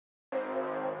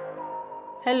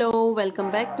Hello, welcome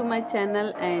back to my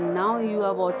channel, and now you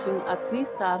are watching a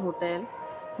 3-star hotel.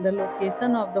 The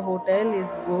location of the hotel is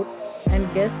good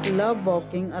and guests love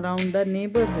walking around the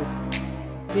neighborhood.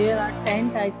 There are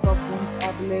 10 types of rooms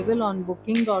available on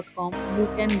booking.com. You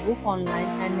can book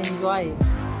online and enjoy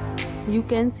it. You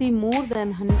can see more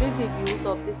than 100 reviews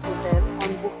of this hotel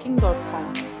on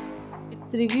booking.com.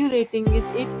 Its review rating is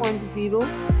 8.0,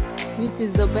 which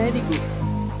is very good.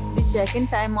 The check-in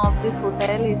time of this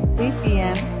hotel is 3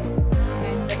 p.m.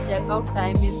 and the check-out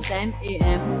time is 10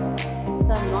 a.m. Pets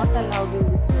are not allowed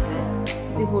in this hotel.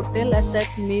 The hotel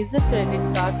accepts major credit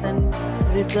cards and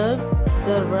reserves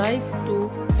the right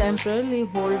to temporarily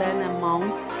hold an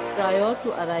amount prior to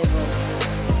arrival.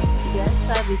 Guests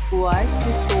are required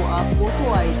to show a photo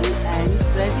ID and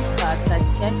credit cards at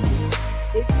check-in.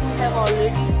 If you have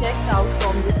already checked out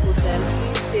from this hotel,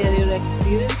 please share your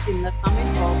experience in the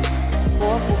comment box.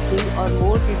 For booking or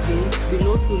more details,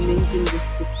 below to link in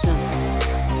description.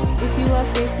 If you are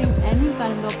facing any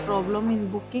kind of problem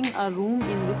in booking a room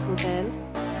in this hotel,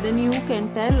 then you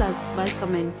can tell us by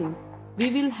commenting. We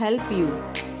will help you.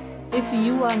 If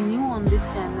you are new on this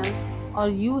channel or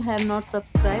you have not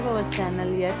subscribed our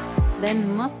channel yet,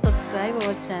 then must subscribe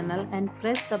our channel and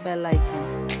press the bell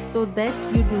icon so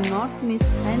that you do not miss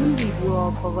any video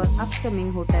of our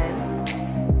upcoming hotel.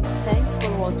 Thanks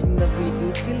for watching the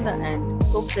video till the end.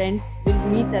 So friends, we'll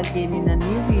meet again in a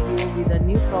new video with a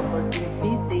new property.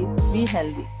 Be safe, be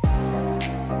healthy.